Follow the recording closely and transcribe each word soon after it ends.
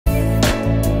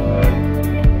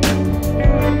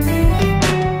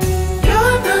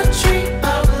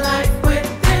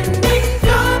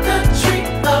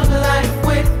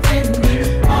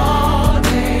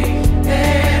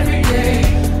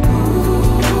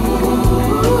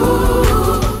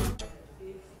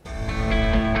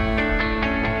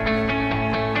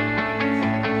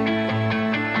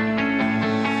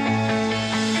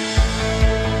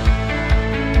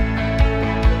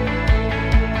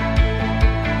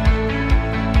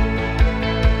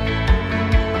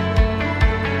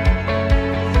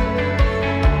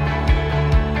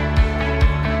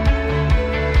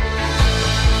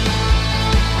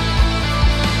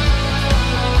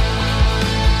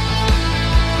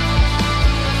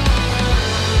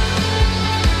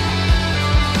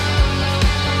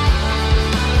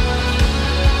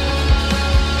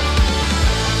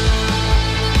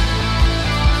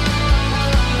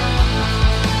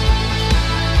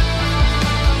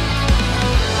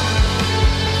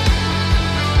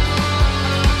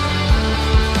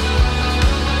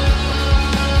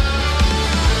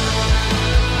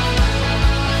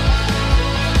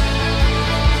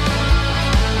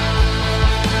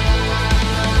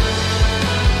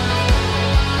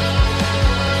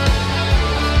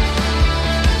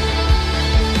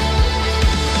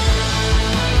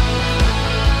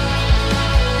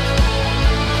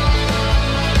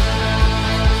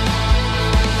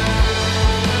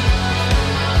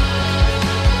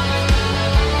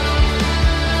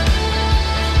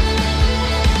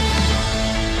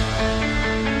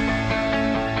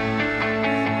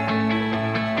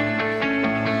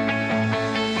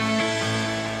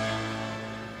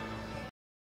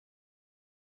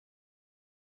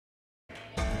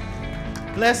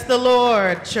Bless the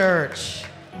Lord, church.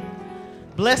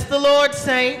 Bless the Lord,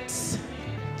 saints.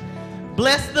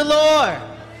 Bless the Lord.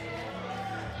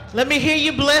 Let me hear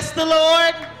you bless the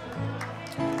Lord.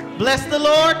 Bless the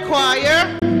Lord,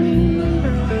 choir.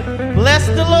 Bless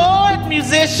the Lord,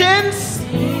 musicians.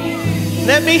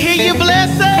 Let me hear you bless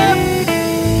him.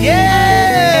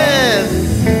 Yes.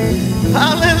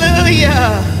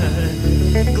 Hallelujah.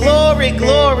 Glory,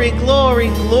 glory, glory,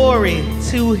 glory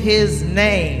to his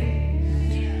name.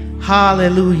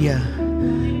 Hallelujah.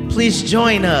 Please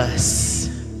join us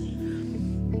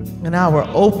in our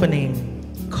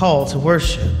opening call to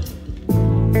worship.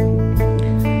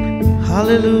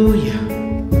 Hallelujah.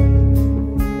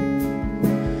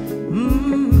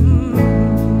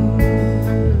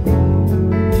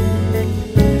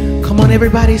 Come on,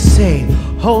 everybody say,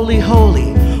 holy,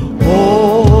 holy,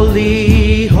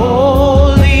 holy,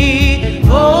 holy,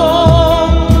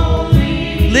 holy.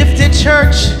 Lift it,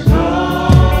 church.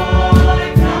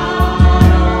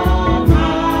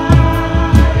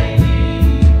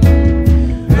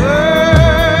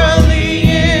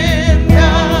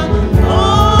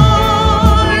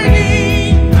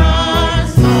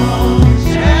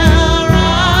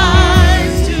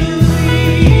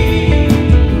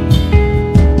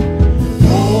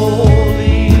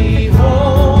 Holy, holy,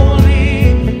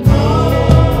 holy.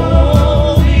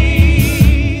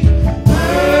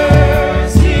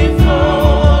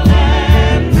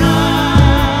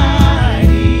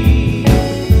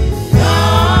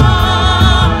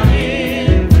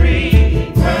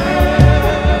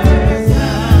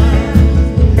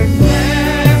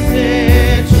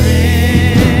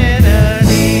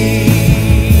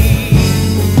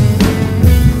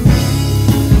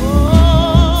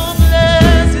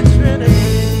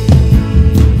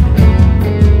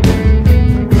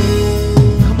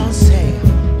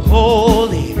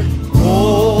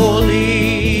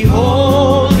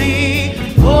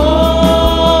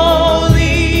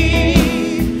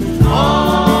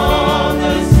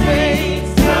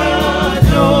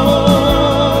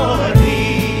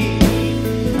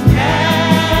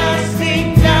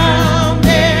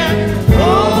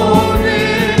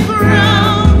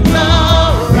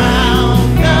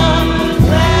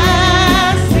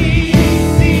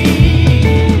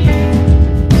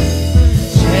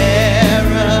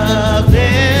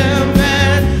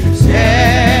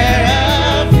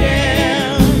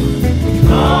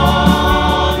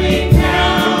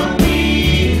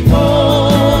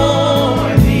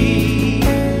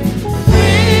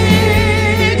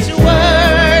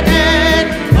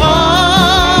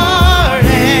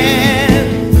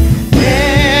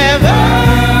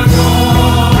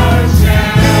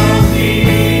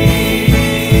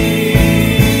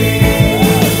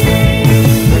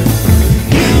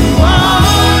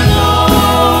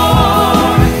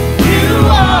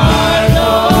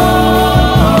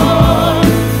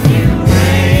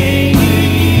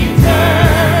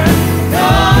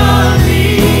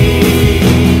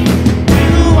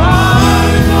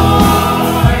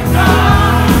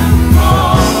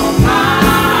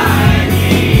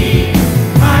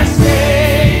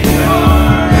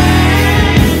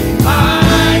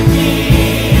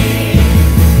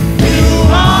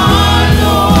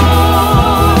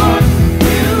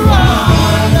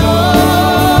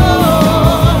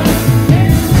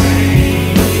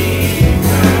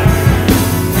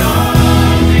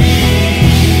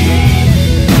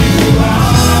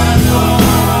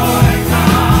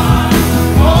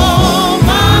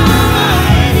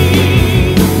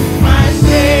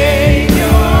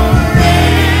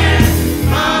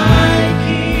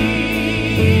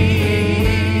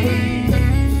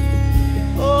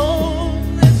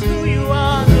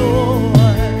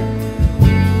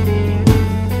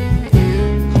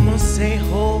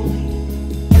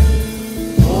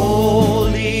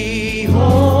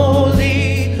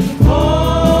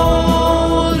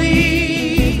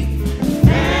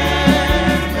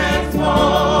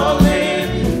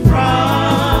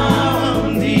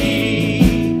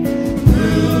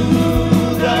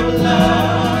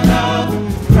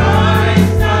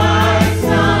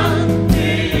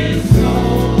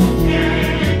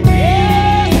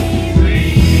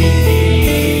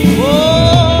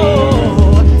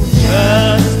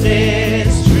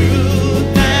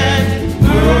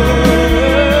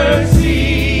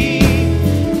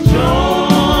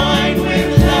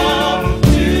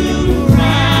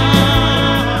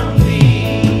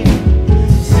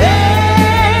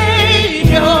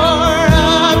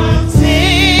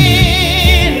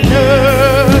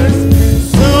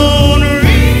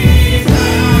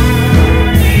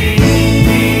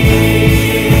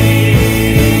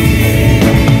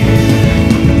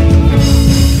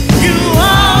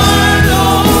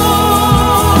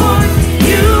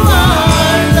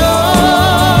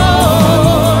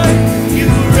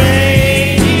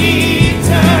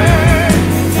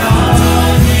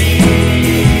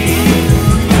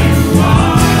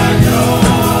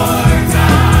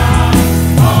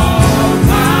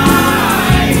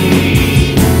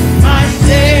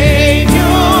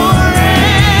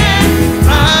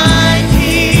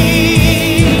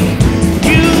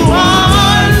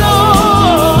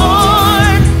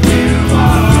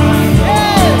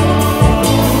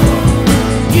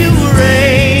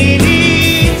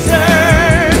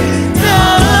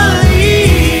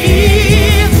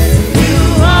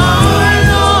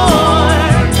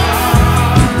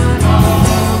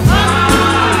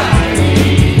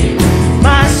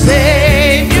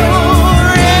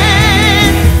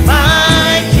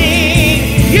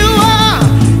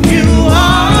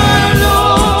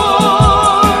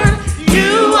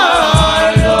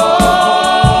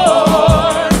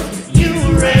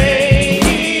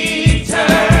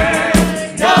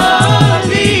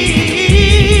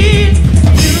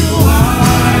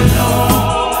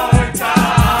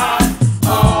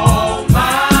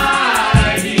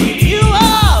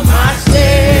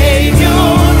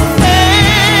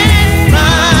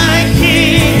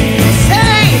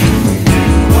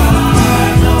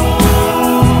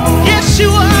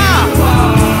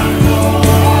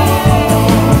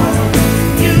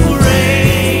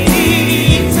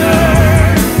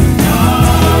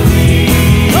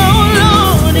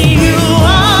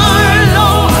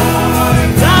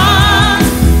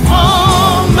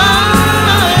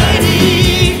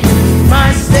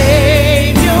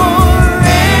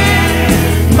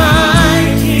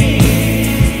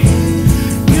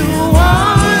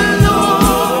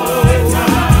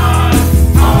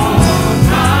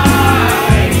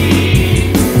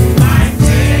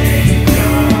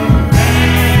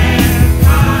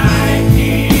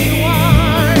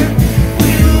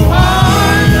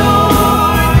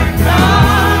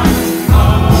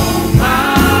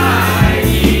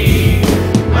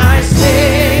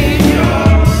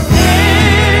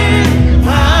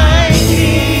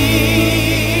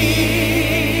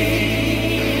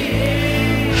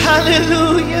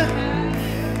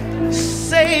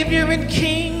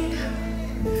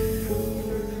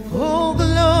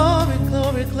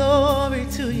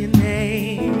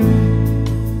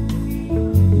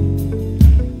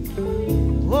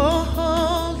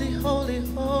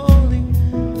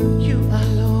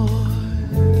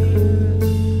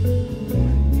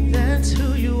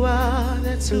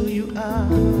 That's who you are.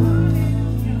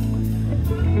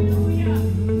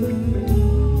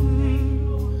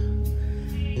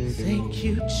 Thank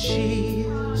you,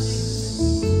 Jesus.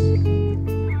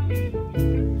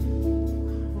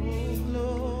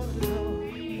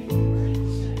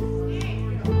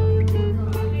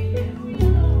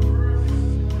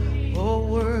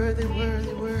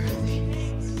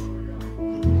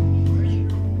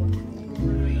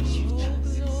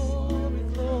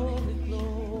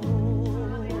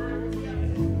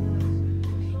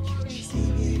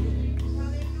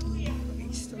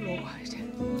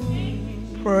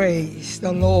 Praise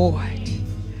the Lord.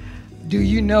 Do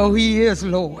you know He is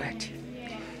Lord?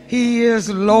 He is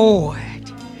Lord.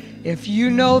 If you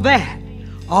know that,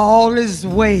 all is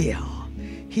well.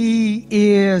 He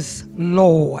is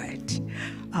Lord.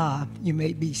 You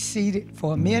may be seated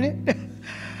for a minute.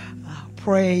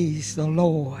 Praise the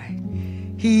Lord.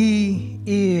 He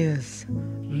is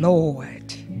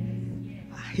Lord.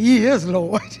 He is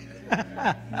Lord.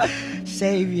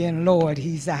 Savior and Lord,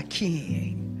 He's our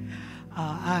King.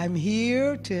 I'm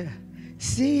here to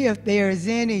see if there's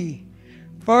any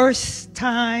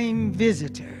first-time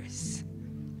visitors.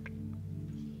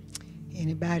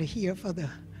 Anybody here for the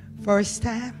first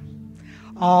time?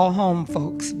 All home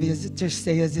folks, visitors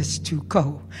says it's too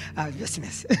cold. I just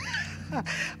miss it.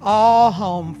 All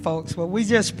home folks. Well, we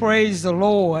just praise the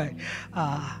Lord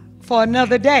for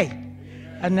another day,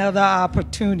 another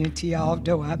opportunity,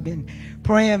 although I've been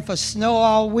praying for snow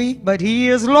all week, but He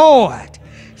is Lord.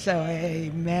 So,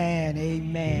 amen,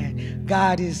 amen.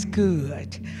 God is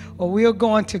good. Well, we're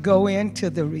going to go into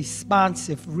the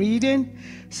responsive reading.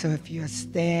 So if you'll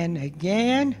stand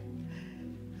again,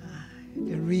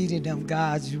 the reading of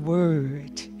God's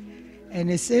Word.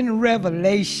 And it's in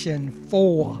Revelation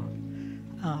 4.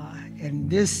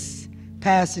 And this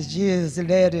passage is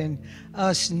letting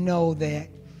us know that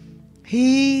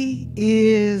He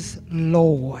is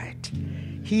Lord.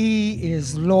 He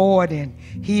is Lord, and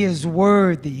He is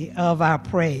worthy of our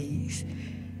praise.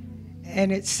 And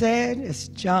it said, as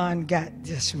John got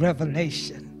this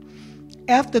revelation,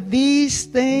 after these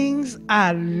things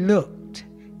I looked,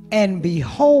 and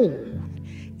behold,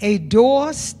 a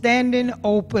door standing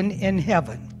open in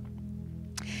heaven.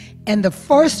 And the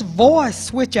first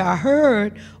voice which I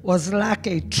heard was like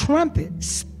a trumpet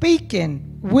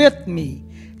speaking with me,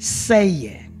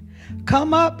 saying,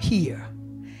 "Come up here,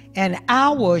 and I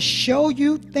will show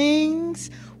you things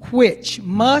which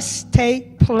must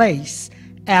take place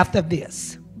after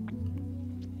this."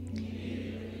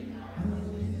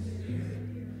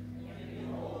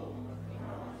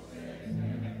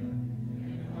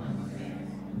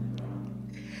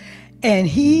 And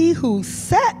he who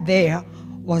sat there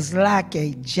was like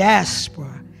a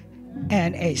jasper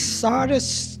and a sardis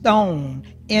stone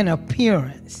in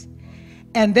appearance.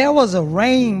 And there was a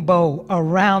rainbow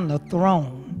around the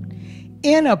throne,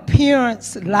 in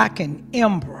appearance like an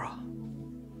emperor.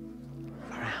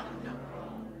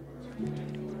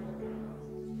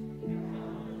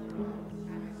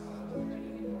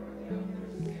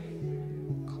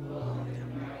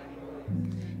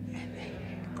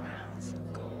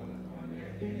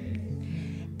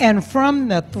 And from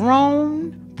the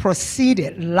throne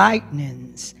proceeded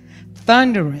lightnings,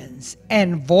 thunderings,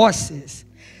 and voices.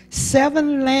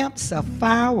 7 lamps of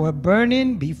fire were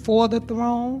burning before the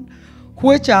throne,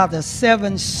 which are the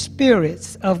 7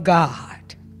 spirits of God.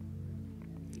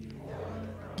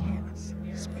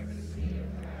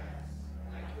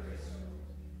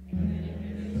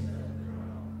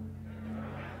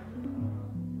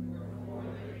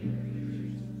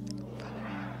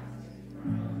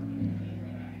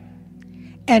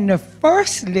 And the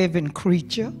first living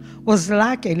creature was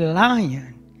like a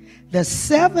lion. The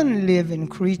 7th living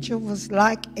creature was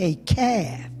like a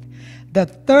calf. The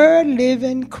 3rd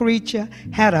living creature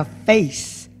had a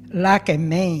face like a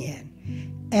man.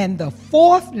 And the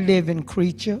 4th living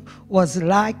creature was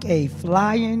like a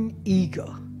flying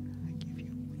eagle.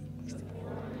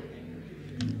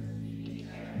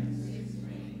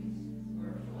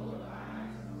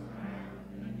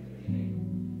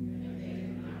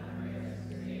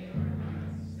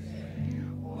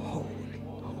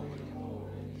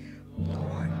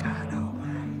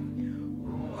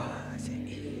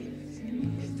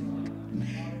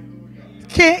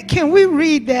 Can we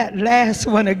read that last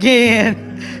one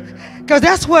again? Because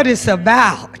that's what it's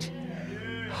about.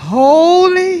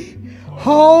 Holy,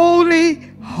 holy,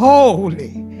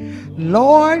 holy,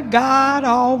 Lord God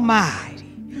Almighty,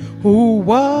 who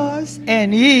was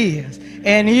and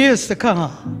is to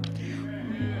come.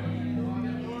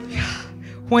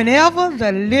 Whenever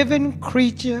the living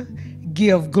creature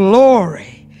give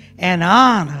glory and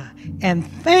honor and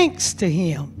thanks to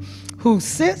him who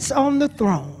sits on the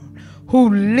throne, who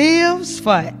lives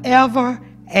forever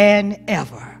and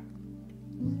ever.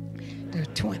 There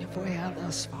are 24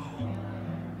 others fall.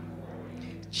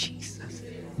 Jesus.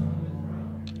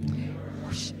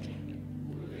 Worship him.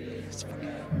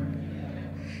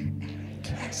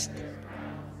 Cast it.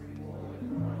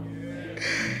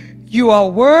 You are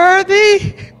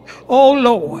worthy, O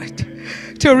Lord,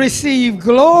 to receive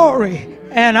glory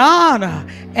and honor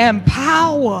and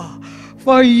power,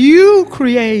 for you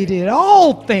created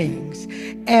all things,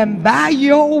 and by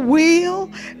your will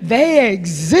they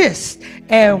exist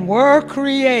and were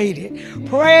created.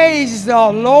 Praise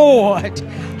the Lord.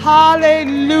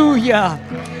 Hallelujah.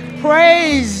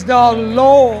 Praise the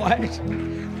Lord.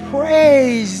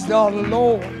 Praise the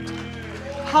Lord.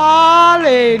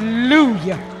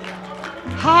 Hallelujah.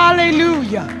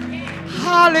 Hallelujah.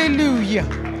 Hallelujah.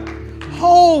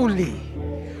 Holy,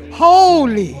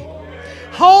 holy,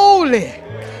 holy.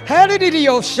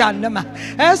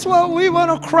 That's what we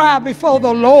want to cry before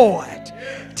the Lord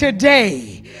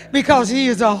today, because he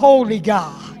is a holy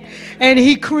God and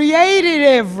he created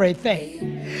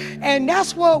everything. And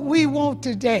that's what we want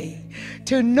today,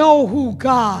 to know who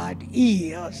God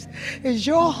is. Is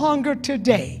your hunger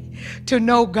today to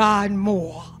know God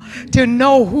more, to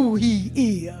know who he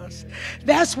is?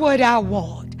 That's what I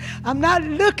want. I'm not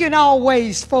looking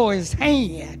always for his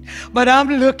hand, but I'm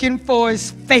looking for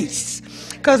his face,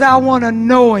 because I want to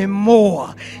know him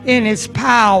more in his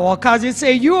power. Because it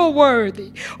says, you are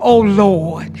worthy, O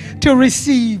Lord, to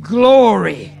receive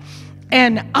glory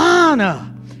and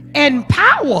honor and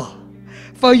power.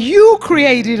 For you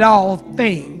created all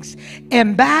things,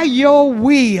 and by your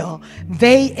will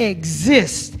they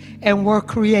exist and were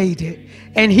created.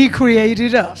 And he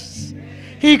created us.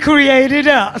 He created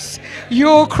us.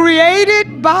 You're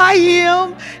created by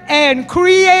him and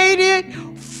created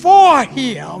for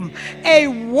him, a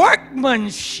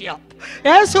workmanship.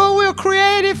 That's what we're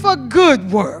created for,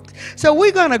 good works. So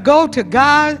we're going to go to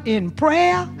God in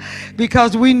prayer,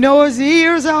 because we know his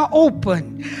ears are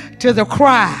open to the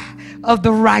cry of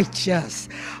the righteous.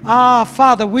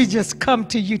 Father, we just come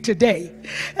to you today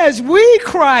as we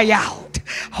cry out,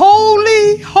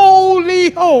 holy,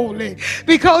 holy, holy,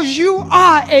 because you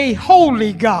are a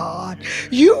holy God.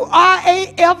 You are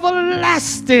an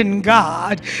everlasting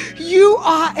God. You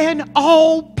are an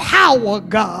all-power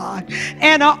God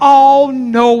and an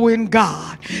all-knowing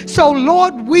God. So,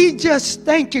 Lord, we just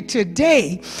thank you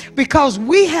today, because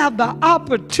we have the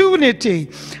opportunity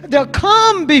to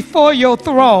come before your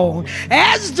throne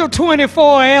as the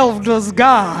 24 elders,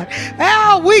 God.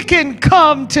 Now we can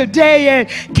come today and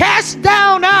cast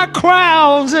down our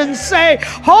crowns and say,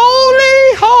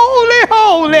 holy, holy,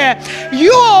 holy.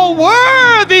 You are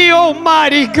worthy,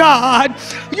 Almighty God.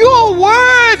 You are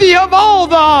worthy of all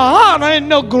the honor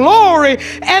and the glory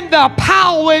and the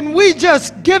power, and we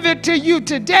just give it to you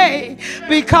today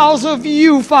because of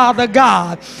you, Father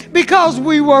God, because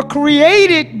we were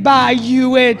created by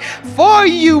you and for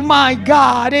you, my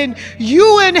God, and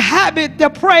you inhabit the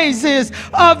praises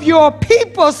of your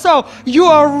people. So you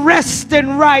are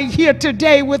resting right here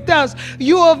today with us.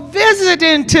 You are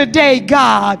visiting today,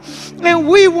 God, and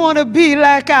we want to be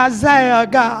like Isaiah,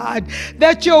 God,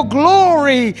 that your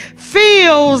glory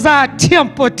fills our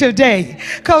temple today,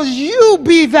 because you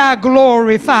be thou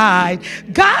glorified,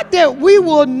 God, that we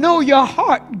will know your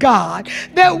heart, God,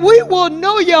 that we will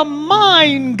know your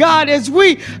mind, God, as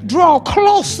we draw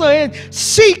closer and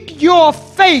seek your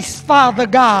face, Father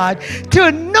God,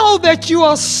 to know that you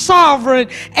are sovereign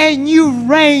and you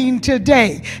reign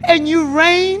today, and you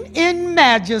reign in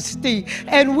majesty,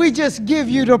 and we just give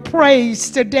you the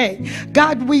praise today.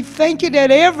 God, we thank you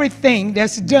that everything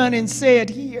that's done and said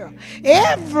here,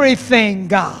 everything,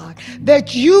 God,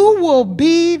 that you will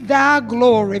be thou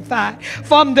glorified,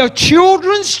 from the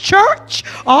children's church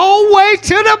all the way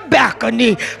to the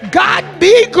balcony. God,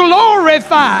 be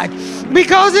glorified,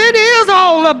 because it is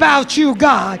all about you,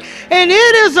 God, and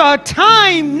it is a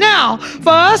time now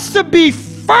for us to be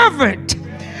fervent,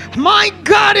 my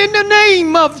God, in the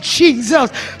name of Jesus,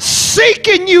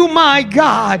 seeking you, my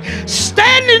God,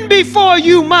 standing before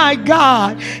you, my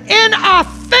God, in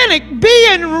authentic,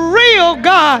 being real,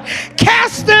 God,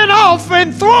 casting off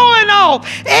and throwing off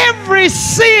every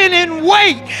sin and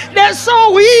weight that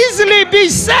so easily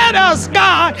beset us,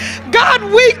 God. God,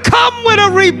 we come with a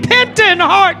repentant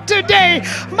heart today,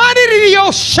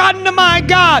 my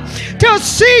God, to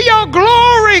see your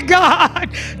glory, God,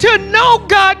 to know,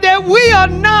 God, that we are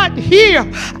not here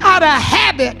out of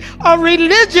habit or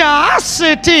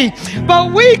religiosity,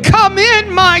 but we come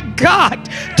in, my God,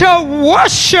 to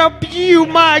worship you,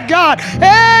 my God.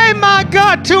 Hey, my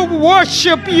God, to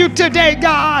worship you today,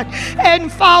 God.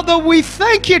 And Father, we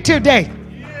thank you today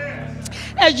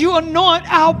as you anoint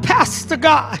our pastor,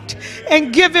 God,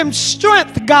 and give him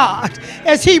strength, God,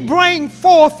 as he bring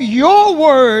forth your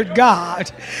word,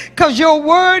 God, because your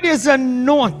word is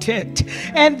anointed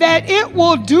and that it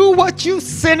will do what you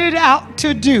sent it out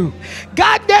to do.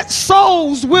 God, that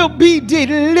souls will be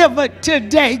delivered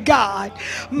today, God.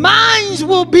 Minds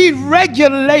will be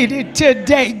regulated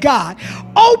today, God.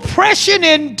 Oppression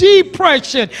and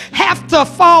depression have to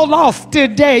fall off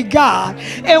today, God.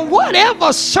 And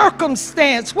whatever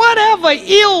circumstance, whatever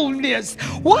illness,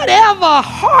 whatever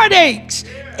heartaches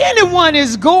anyone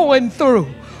is going through,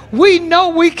 we know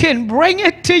we can bring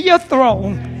it to your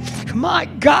throne, my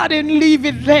God, and leave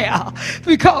it there,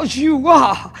 because you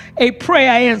are a prayer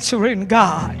answering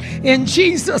God. In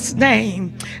Jesus'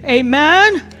 name,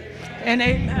 amen and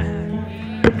amen.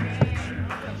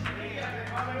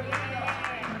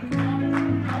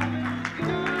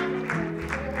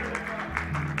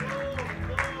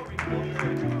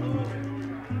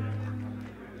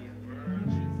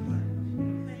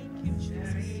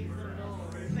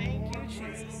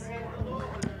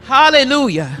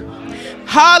 Hallelujah.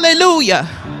 Hallelujah.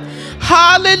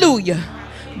 Hallelujah.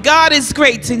 God is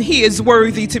great and he is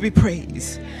worthy to be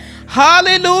praised.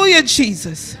 Hallelujah,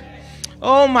 Jesus.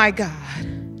 Oh my God.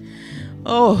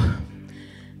 Oh,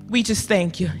 we just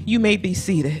thank you. You may be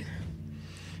seated.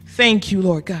 Thank you,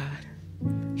 Lord God.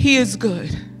 He is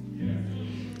good.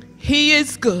 He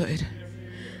is good.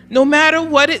 No matter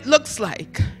what it looks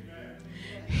like,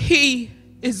 he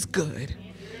is good.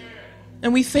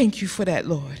 And we thank you for that,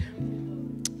 Lord.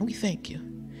 We thank you.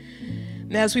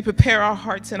 Now, as we prepare our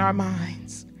hearts and our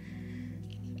minds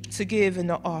to give in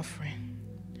the offering,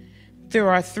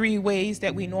 there are 3 ways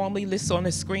that we normally list on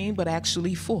the screen, but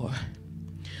actually 4.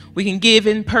 We can give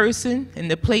in person in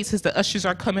the place as the ushers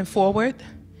are coming forward.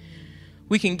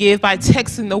 We can give by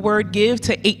texting the word give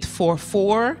to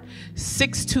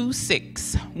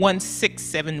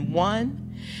 844-626-1671.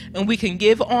 And we can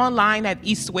give online at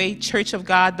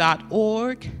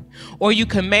eastwaychurchofgod.org, or you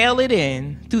can mail it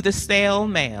in through the snail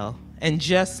mail. And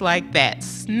just like that,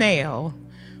 snail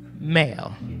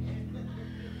mail.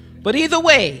 But either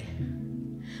way,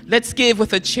 let's give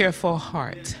with a cheerful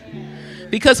heart.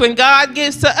 Because when God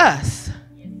gives to us,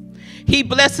 he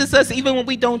blesses us even when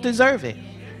we don't deserve it.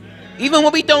 Even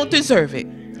when we don't deserve it,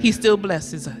 he still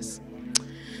blesses us.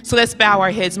 So let's bow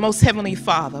our heads. Most Heavenly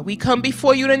Father, we come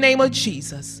before you in the name of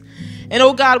Jesus. And,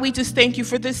 oh God, we just thank you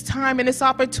for this time and this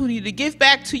opportunity to give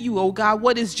back to you, oh God,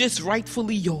 what is just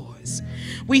rightfully yours.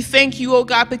 We thank you, oh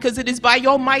God, because it is by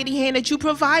your mighty hand that you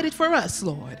provided for us,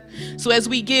 Lord. So as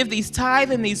we give these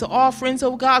tithes and these offerings,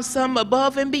 oh God, some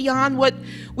above and beyond what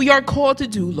we are called to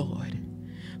do, Lord.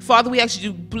 Father, we ask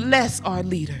you to bless our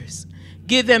leaders.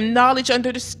 Give them knowledge,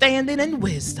 understanding, and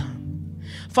wisdom.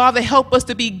 Father, help us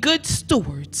to be good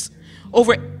stewards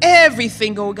over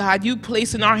everything, oh God, you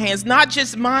place in our hands, not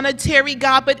just monetary,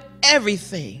 God, but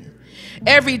everything.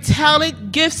 Every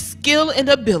talent, gift, skill, and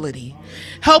ability.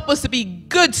 Help us to be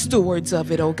good stewards of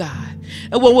it, oh God.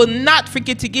 And we will not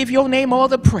forget to give your name all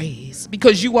the praise,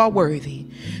 because you are worthy.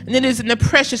 And it is in the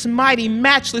precious, mighty,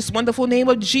 matchless, wonderful name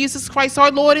of Jesus Christ,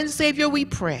 our Lord and Savior, we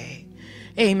pray.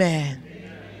 Amen.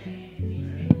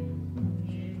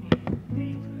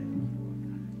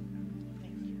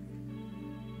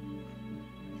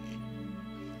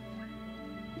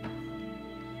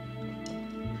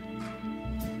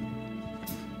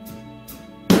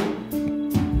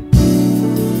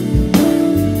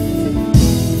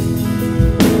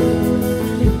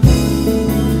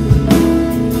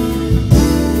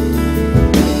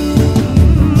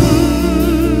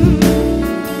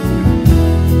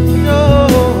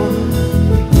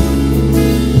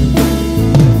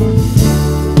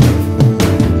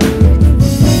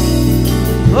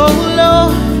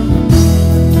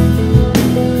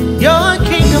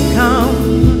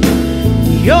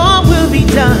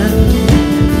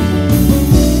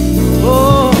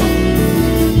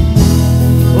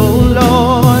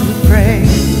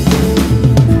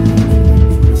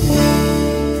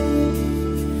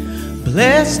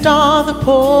 Blessed are the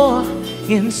poor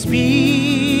in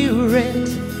spirit,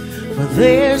 for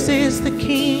theirs is the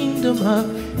kingdom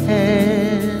of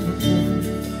heaven.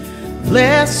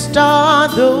 Blessed are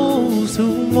those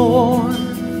who mourn,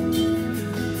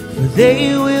 for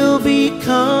they will be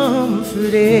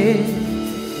comforted.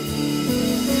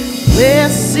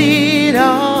 Blessed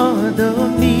are the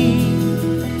meek,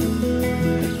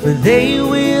 for they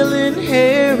will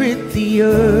inherit the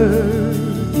earth.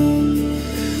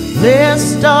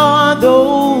 Blessed are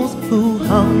those who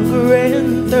hunger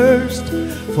and thirst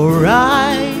for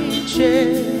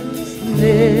righteousness,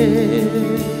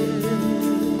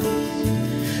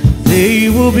 They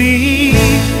will be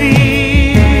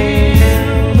filled.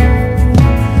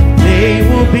 They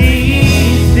will be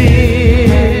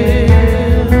filled.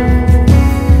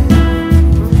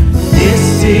 This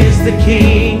is the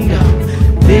kingdom.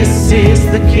 This is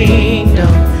the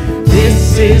kingdom.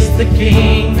 This is the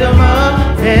kingdom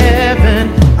of heaven.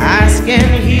 Ask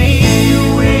and he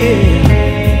will.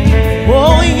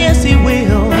 Oh, yes, he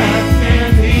will. Ask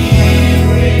and he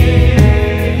will.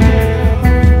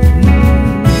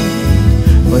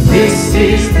 But this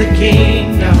is the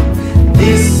kingdom.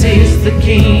 This is the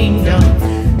kingdom.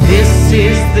 This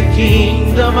is the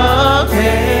kingdom of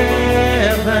heaven.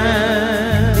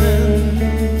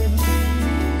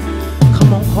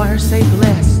 Come on, choir, say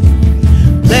blessed.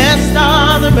 Blessed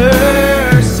are the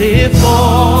merciful,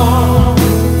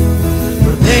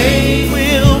 for they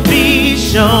will be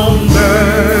shown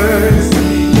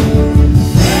mercy.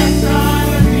 Blessed are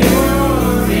the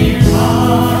pure in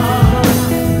heart,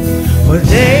 for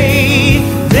they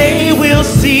will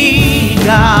see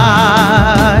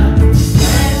God.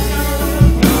 Blessed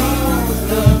are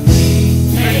the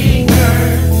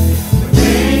peacemakers, for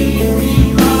they will be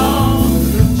called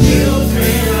the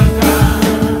children of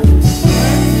God.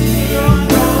 Blessed are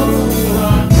those who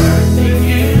are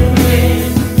persecuted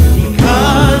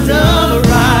because of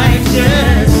righteousness.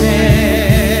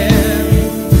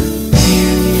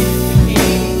 Where is the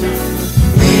kingdom?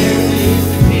 Where is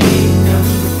the kingdom?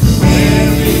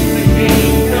 Where is the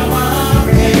kingdom of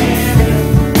heaven?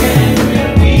 When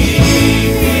will we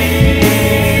filled?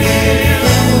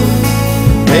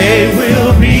 They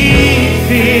will be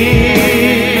filled.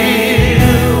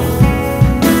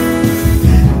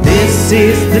 This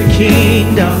is the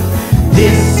kingdom.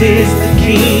 This is the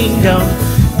kingdom.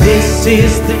 This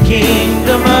is the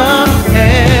kingdom of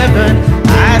heaven.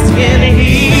 Ask and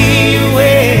he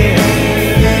will.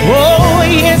 Oh,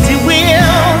 yes, he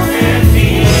will.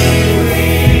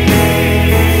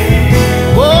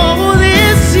 Oh,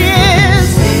 this is.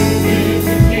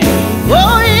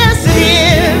 Oh, yes, it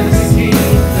is.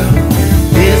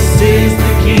 This is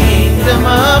the kingdom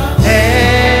of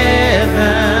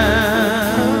heaven.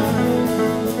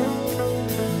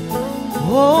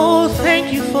 Oh, thank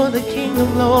you for the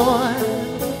kingdom, Lord.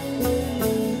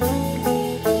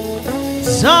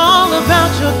 It's all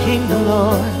about your kingdom,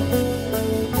 Lord.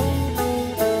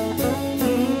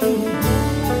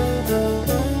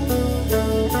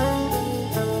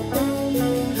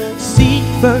 Seek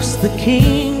first the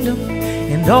kingdom,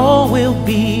 and all will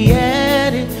be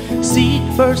added. Seek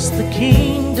first the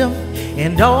kingdom,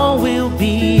 and all will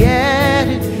be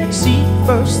added. Seek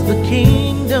first the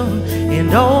kingdom,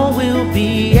 and all will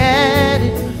be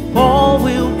added. All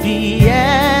will be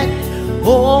added.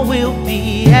 All will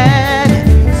be added.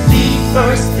 Seek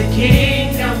first the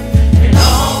kingdom, and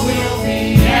all will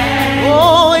be added.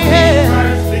 Oh, yeah. Seek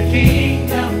first the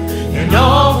kingdom, and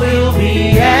all will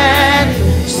be added.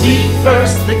 Seek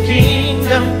first the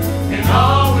kingdom, and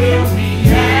all will be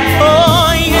added.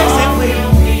 Oh, yes, it will.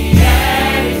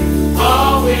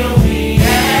 All will be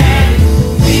added.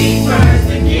 Seek first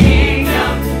the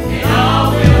kingdom, and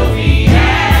all will be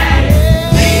added.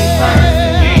 Seek first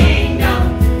the kingdom,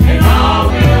 and all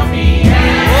will be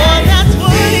added. Oh, that's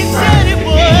what he said it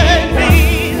would be.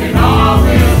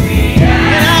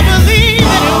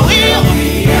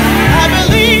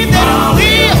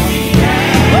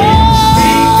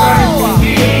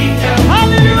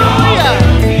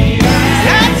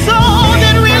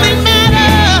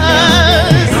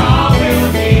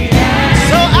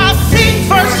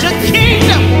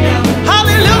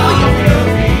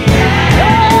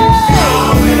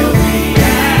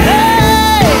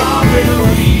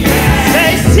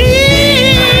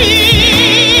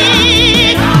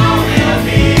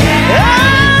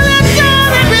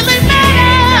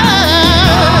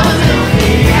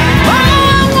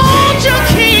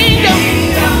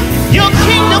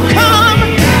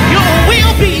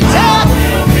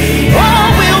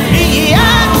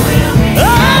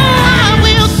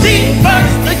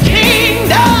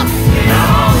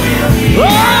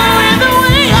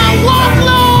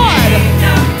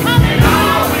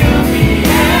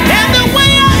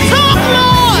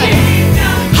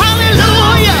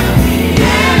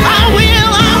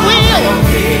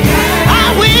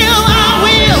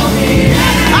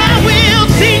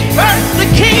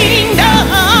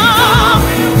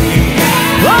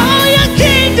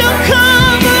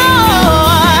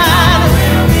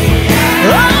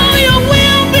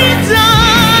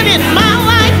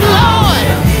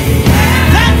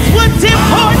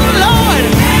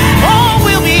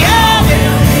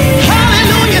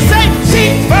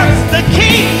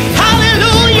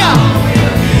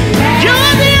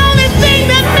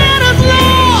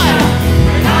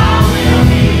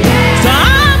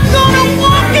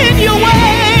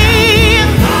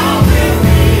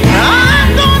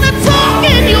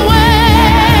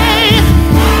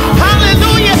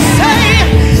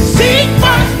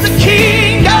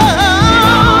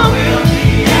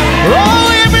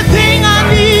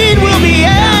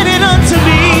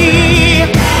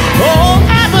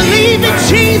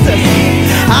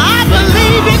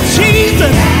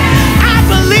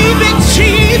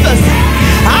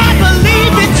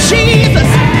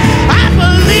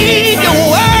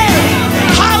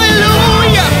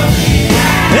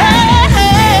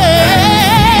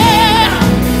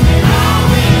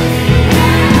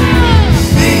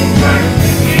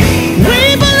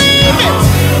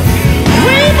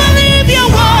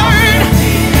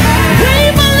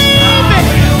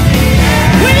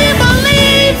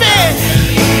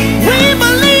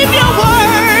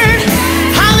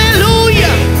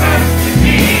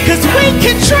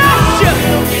 can trust you.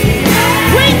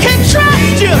 We can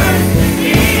trust you.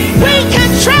 We can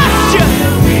trust you.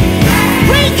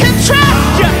 We can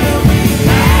trust you.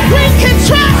 We can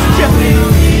trust you.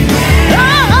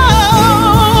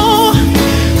 Oh,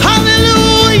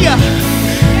 hallelujah.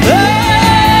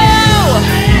 Oh,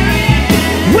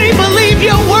 we believe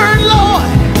your word, Lord.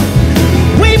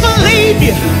 We believe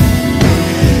you.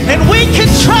 And we can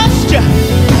trust you.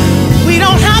 We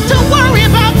don't have to worry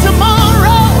about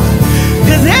tomorrow,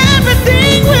 because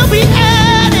everything will be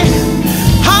added.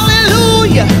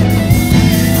 Hallelujah.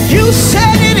 You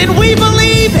said it and we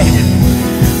believe it.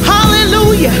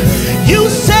 Hallelujah. You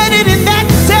said it and that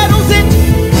settles it.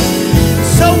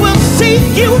 So we'll seek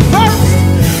you first.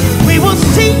 We will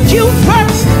seek you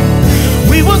first.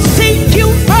 We will seek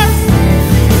you first.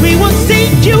 We will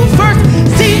seek you first.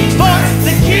 Seek first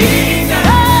the kingdom.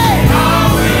 Hey. All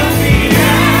will be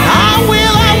added. I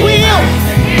will.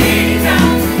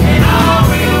 And all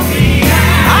will be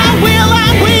added. I will.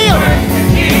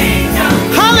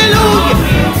 Hallelujah.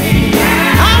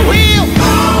 I will.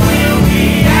 All will be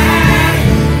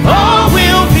added. All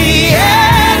will be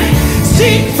added.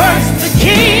 Seek first the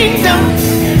kingdom.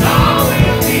 And all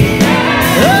will be added.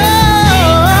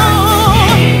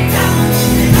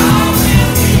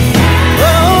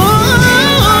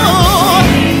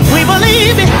 We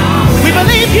believe it. We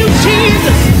believe you,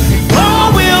 Jesus.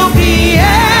 All will be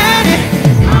added.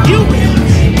 You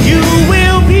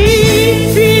will be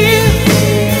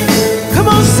filled. Come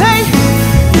on, say,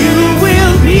 you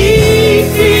will be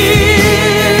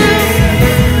filled.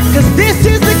 Because this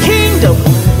is the kingdom.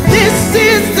 This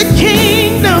is the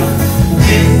kingdom.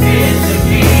 This is the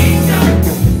kingdom.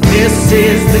 This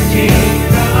is the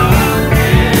kingdom of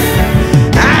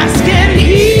heaven. Ask and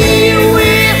he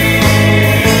will.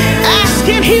 Ask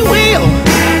and he will.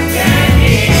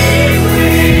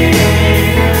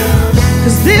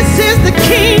 Because this is the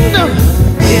kingdom.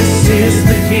 This is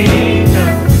the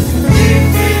kingdom.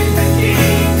 This is the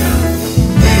kingdom.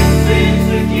 This is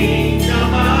the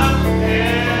kingdom of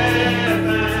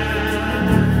heaven.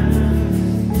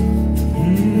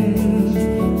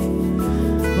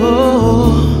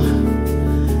 Oh,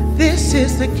 this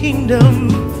is the kingdom.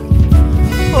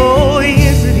 Oh,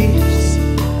 yes it is.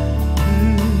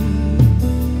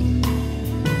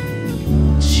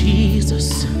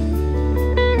 Jesus.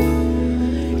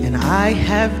 And I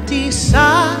have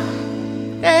decided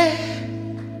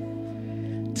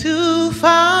to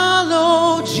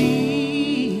follow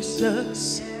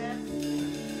Jesus.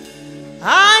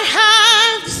 I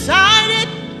have decided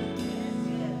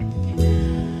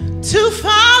to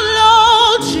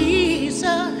follow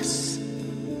Jesus.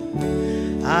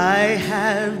 I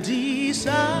have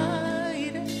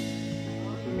decided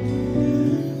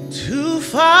to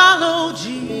follow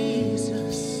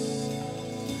Jesus.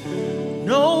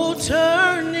 No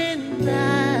turning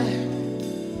back.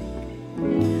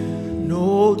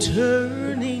 No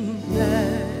turning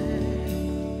back.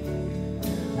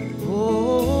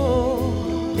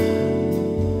 Oh,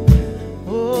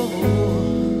 oh,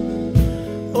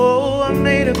 oh, I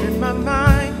made up in my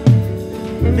mind,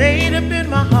 made up in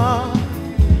my heart.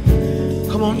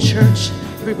 Come on, church,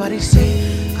 everybody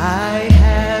say, I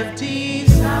have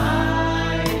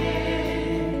decided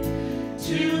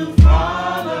to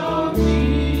follow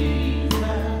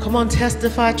Jesus. Come on,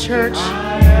 testify, church.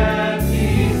 I have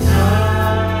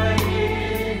decided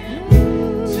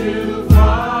to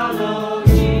follow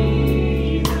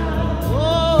Jesus.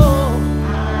 Oh,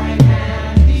 I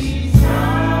have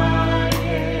decided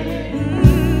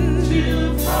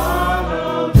to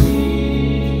follow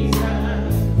Jesus.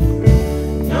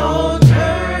 No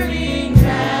turning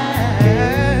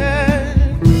back.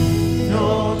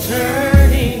 No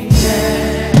turning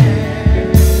back.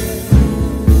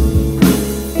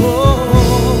 Oh,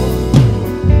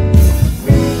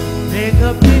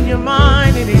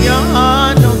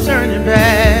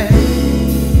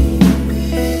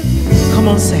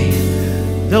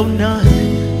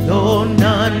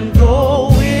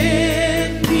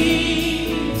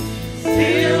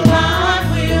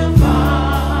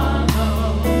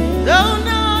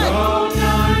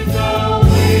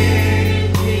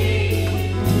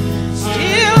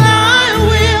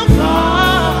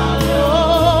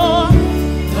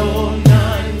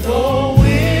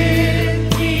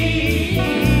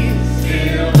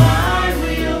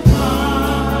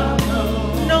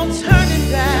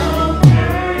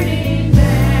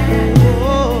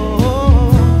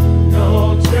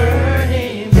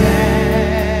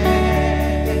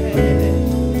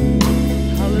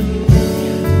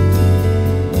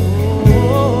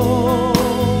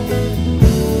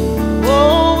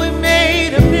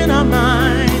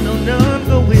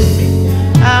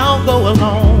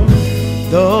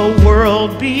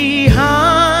 world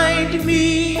behind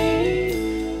me,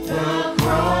 the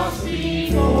cross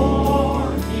before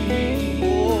me,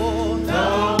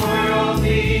 the world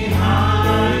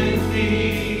behind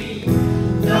me,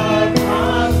 the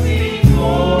cross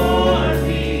before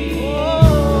me,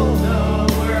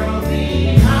 the world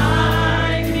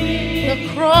behind me,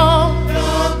 the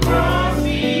cross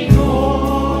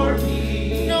before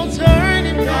me, no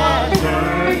turning back.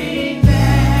 turning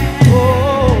back,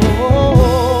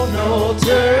 Oh, no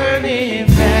turning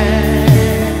back.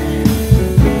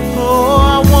 Oh,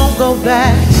 I won't go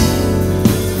back.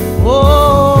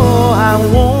 Oh, I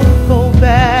won't go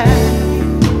back.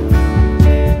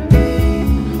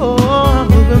 Oh, I'm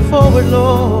moving forward,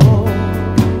 Lord.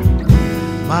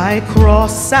 My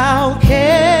cross I'll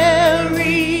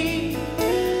carry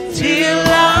till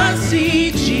I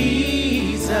see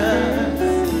Jesus.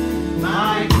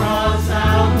 my cross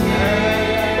I'll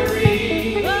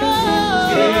carry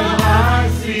till I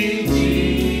see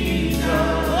Jesus.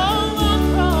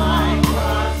 My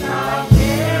cross I'll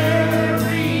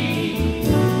carry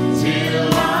till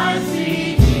I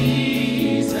see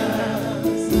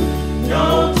Jesus.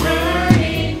 No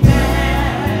turning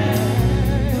back,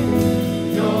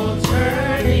 no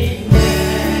turning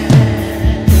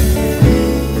back.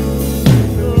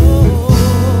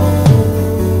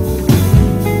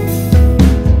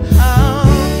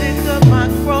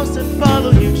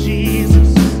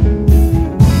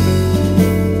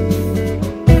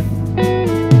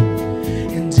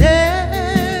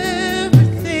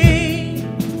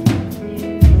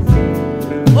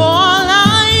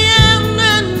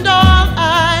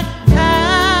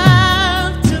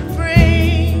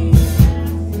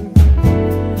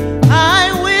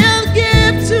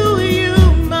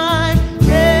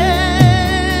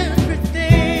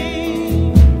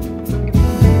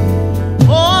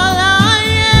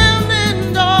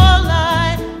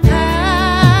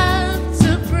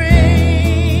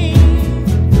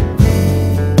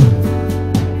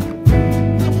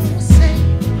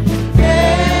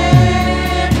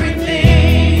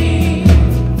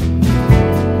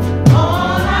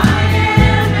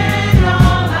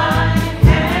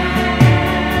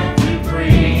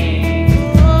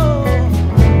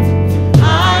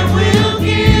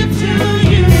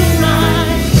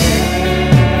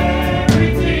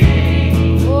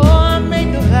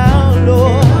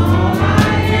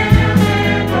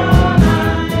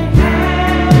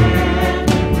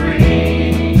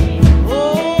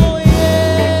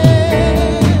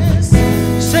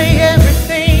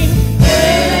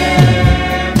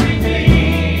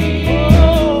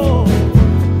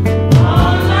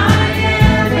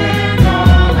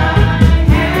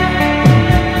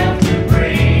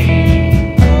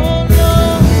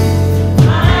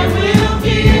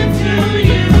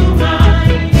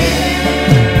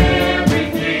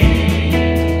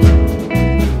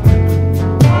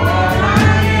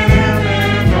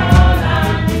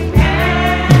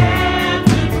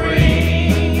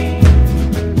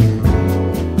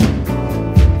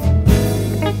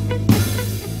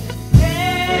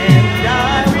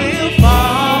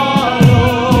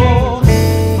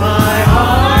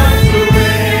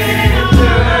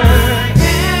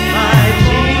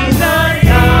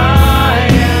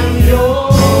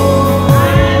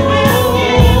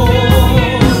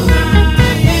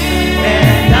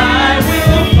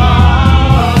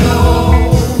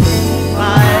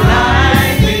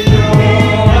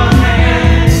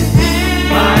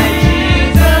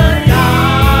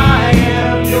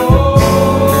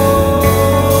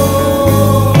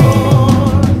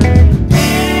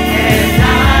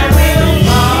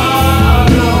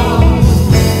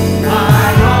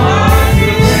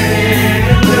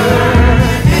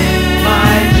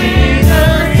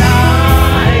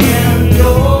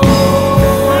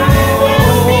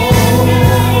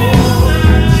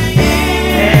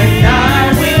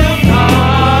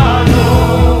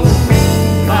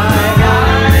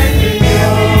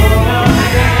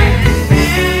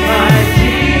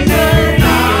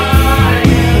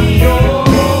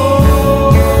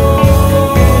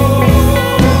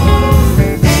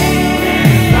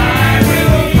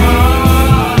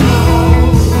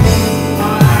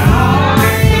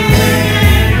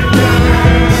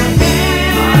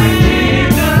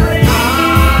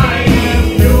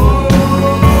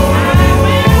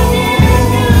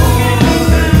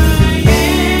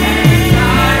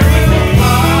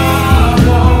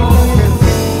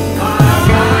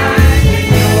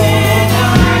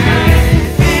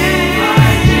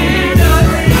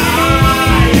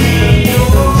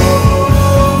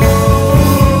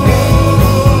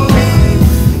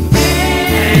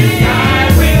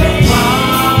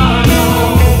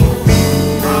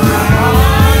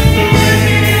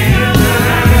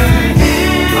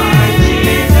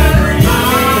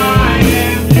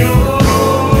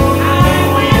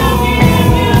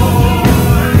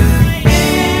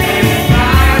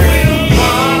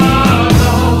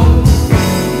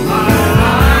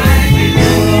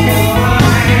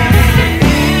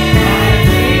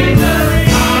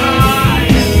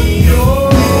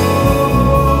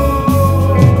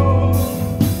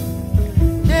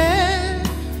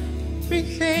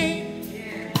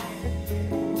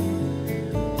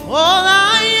 All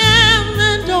I am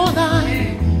and all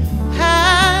I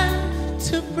have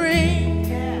to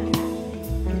bring,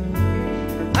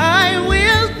 I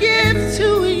will give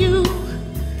to you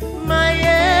my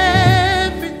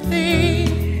everything.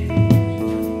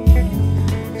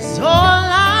 'Cause all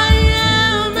I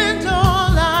am and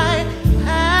all I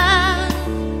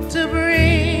have to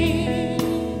bring,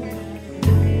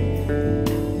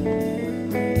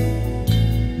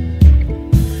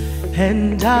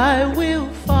 and I will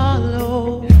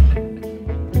follow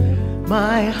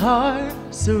my heart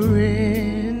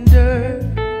surrender.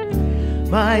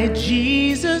 My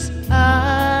Jesus,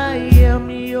 I am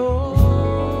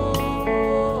yours,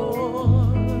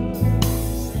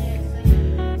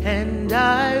 and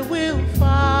I will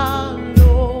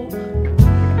follow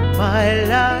my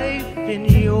life in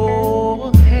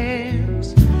your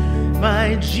hands.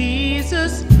 My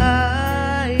Jesus,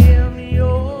 I am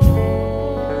yours,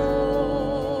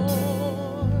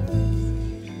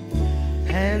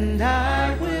 and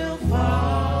I will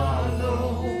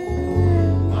follow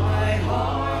my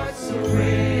heart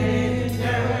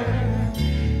surrender.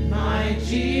 My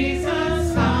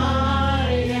Jesus,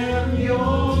 I am yours,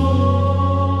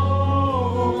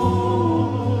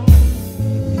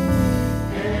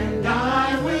 and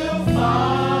I will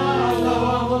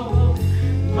follow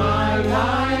my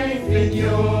life in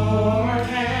your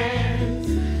hands.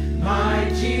 My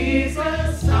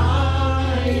Jesus,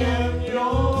 I am yours.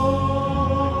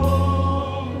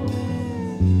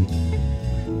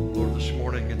 Lord, this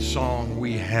morning in song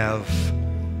we have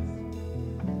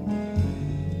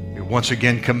once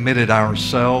again committed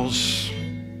ourselves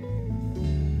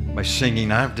by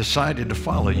singing, I've decided to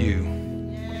follow you,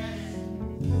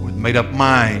 with made up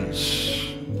minds,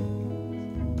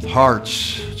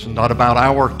 hearts. It's not about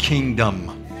our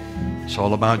kingdom, it's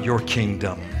all about your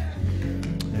kingdom.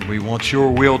 And we want your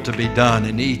will to be done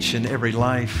in each and every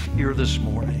life here this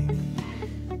morning.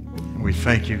 And we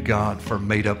thank you, God, for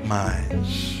made up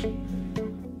minds.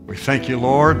 We thank you,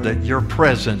 Lord, that your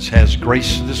presence has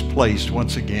graced this place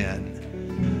once again.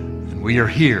 And we are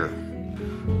here.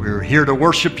 We're here to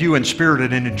worship you in spirit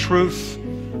and in truth,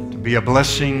 to be a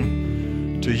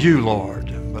blessing to you,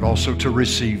 Lord, but also to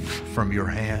receive from your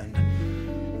hand.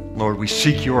 Lord, we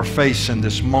seek your face in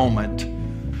this moment.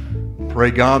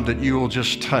 Pray, God, that you will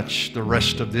just touch the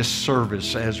rest of this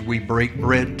service as we break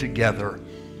bread together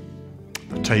at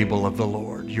the table of the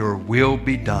Lord. Your will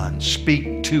be done.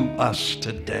 Speak to us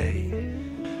today.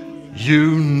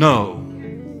 You know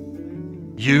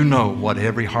what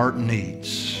every heart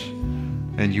needs.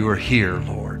 And you are here,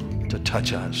 Lord, to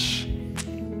touch us.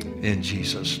 In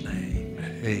Jesus' name,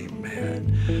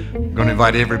 amen. I'm going to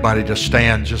invite everybody to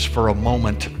stand just for a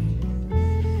moment.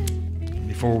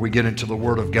 Before we get into the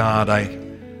Word of God,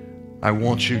 I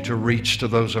want you to reach to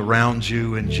those around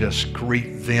you and just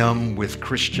greet them with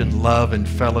Christian love and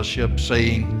fellowship,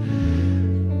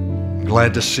 saying,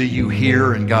 glad to see you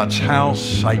here in God's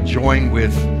house. I join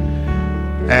with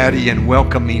Addie in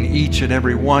welcoming each and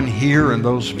every one here and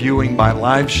those viewing by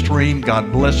live stream.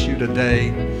 God bless you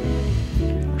today.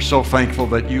 We're so thankful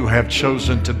that you have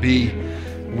chosen to be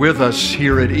with us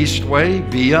here at Eastway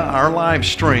via our live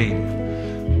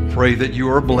stream. Pray that you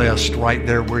are blessed right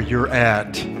there where you're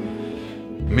at.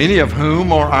 Many of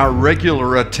whom are our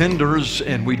regular attenders,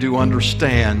 and we do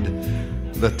understand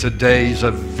that today's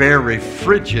a very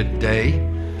frigid day.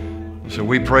 So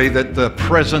we pray that the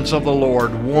presence of the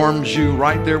Lord warms you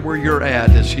right there where you're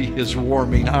at as he is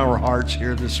warming our hearts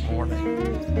here this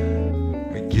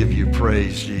morning. We give you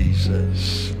praise,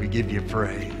 Jesus. We give you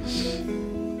praise.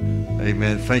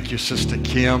 Amen. Thank you, Sister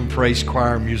Kim, praise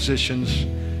choir musicians,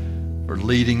 for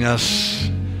leading us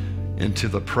into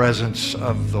the presence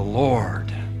of the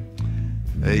Lord.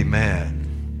 Amen.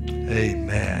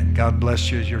 Amen. God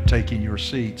bless you as you're taking your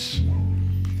seats.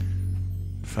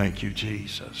 Thank you,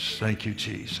 Jesus. Thank you,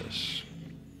 Jesus.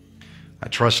 I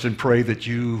trust and pray that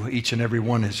you, each and every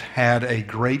one, has had a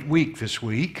great week this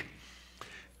week.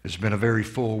 It's been a very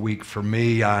full week for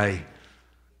me. I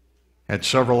had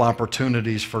several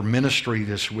opportunities for ministry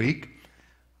this week.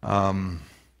 Some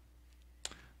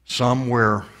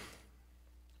where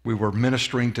we were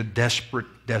ministering to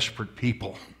desperate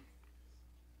people.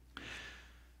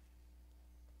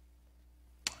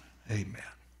 Amen.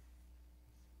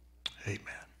 Amen.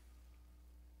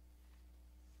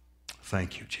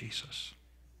 Thank you, Jesus.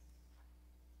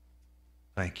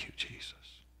 Thank you, Jesus.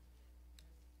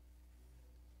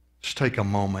 Just take a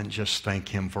moment and just thank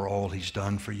him for all he's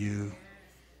done for you.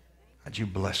 That you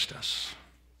blessed us.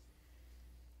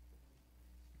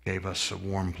 Gave us a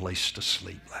warm place to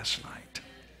sleep last night.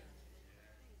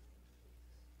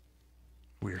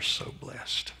 We are so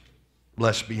blessed.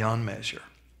 Blessed beyond measure.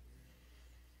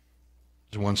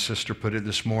 As one sister put it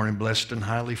this morning, blessed and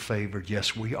highly favored.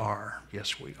 Yes, we are.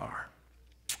 Yes, we are.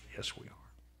 Yes, we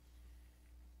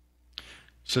are.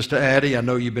 Sister Addie, I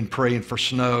know you've been praying for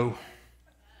snow.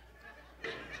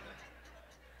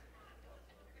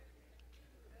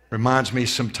 Reminds me of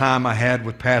some time I had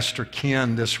with Pastor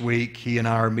Ken this week. He and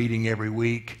I are meeting every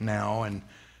week now and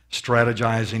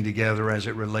strategizing together as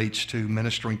it relates to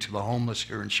ministering to the homeless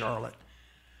here in Charlotte.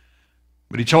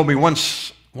 But he told me one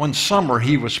summer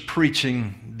he was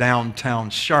preaching downtown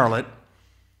Charlotte,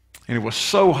 and it was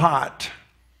so hot,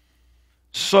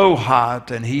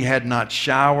 and he had not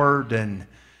showered, and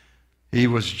he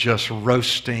was just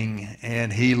roasting,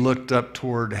 and he looked up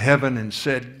toward heaven and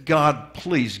said, God,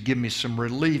 please give me some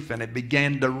relief. And it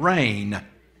began to rain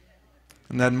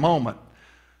in that moment.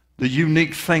 The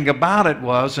unique thing about it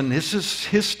was, and this is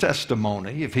his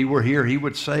testimony, if he were here, he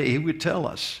would tell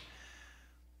us.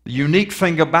 The unique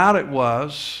thing about it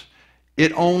was,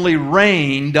 it only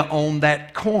rained on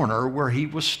that corner where he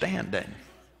was standing.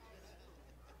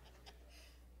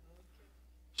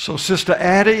 So, Sister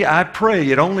Addie, I pray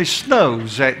it only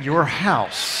snows at your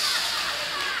house.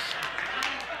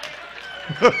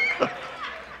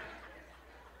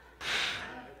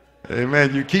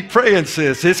 Amen. You keep praying,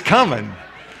 sis. It's coming.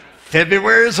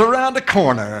 February is around the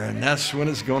corner, and that's when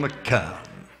it's going to come.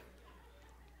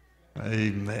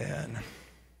 Amen.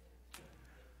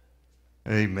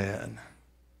 Amen.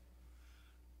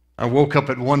 I woke up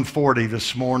at 1:40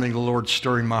 this morning, the Lord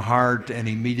stirring my heart, and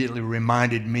immediately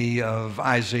reminded me of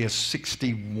Isaiah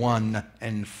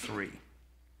 61:3.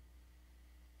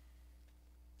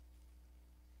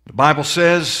 The Bible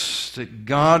says that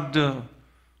God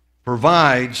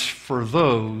provides for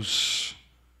those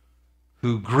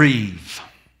who grieve.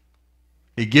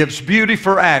 He gives beauty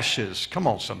for ashes. Come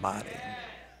on, somebody.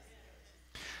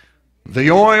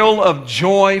 The oil of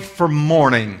joy for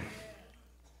mourning,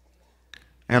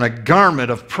 and a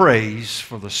garment of praise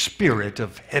for the spirit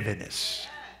of heaviness.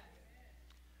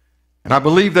 And I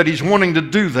believe that He's wanting to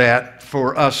do that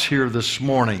for us here this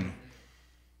morning.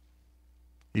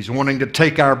 He's wanting to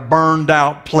take our burned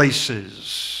out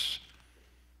places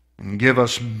and give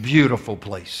us beautiful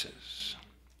places.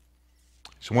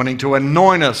 He's wanting to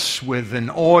anoint us with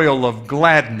an oil of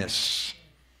gladness.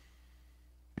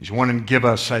 He's wanting to give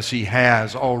us, as He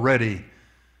has already,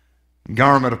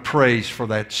 garment of praise for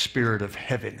that spirit of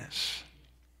heaviness.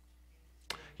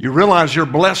 You realize you're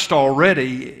blessed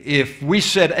already. If we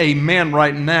said amen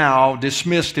right now,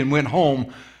 dismissed and went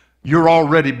home, you're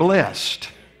already blessed.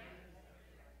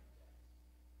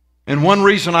 And one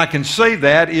reason I can say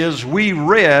that is we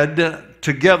read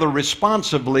together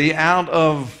responsibly out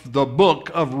of the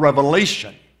book of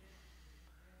Revelation.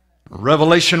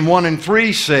 Revelation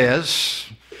 1:3 says,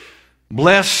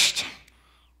 blessed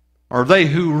are they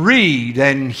who read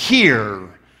and hear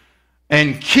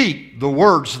and keep the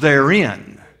words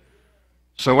therein.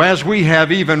 So as we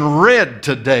have even read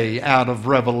today out of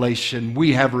Revelation,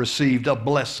 we have received a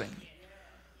blessing.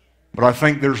 But I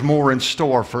think there's more in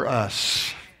store for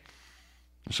us.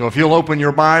 So if you'll open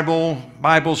your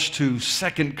Bibles to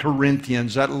 2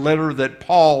 Corinthians, that letter that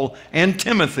Paul and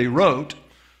Timothy wrote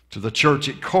to the church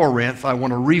at Corinth, I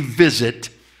want to revisit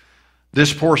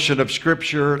this portion of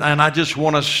Scripture, and I just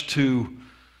want us to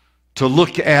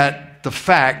look at the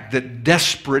fact that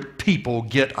desperate people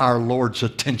get our Lord's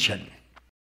attention.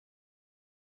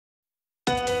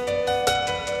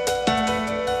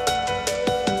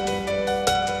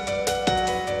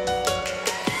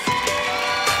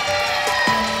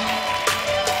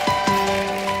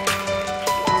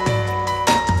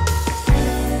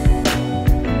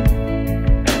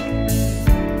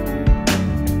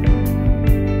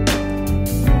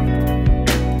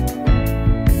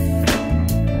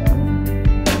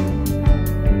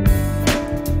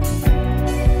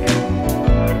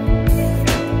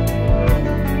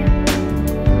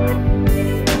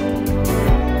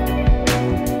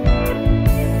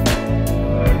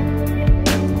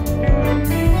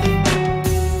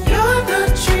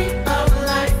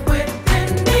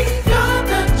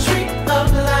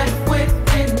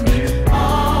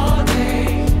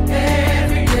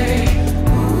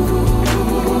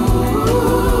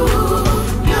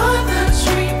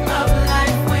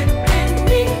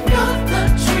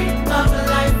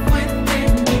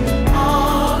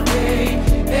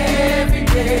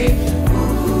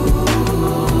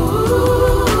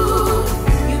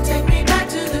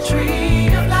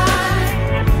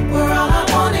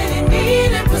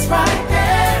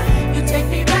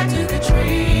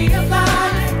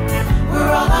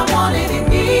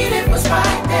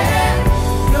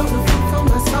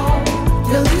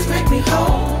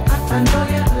 I know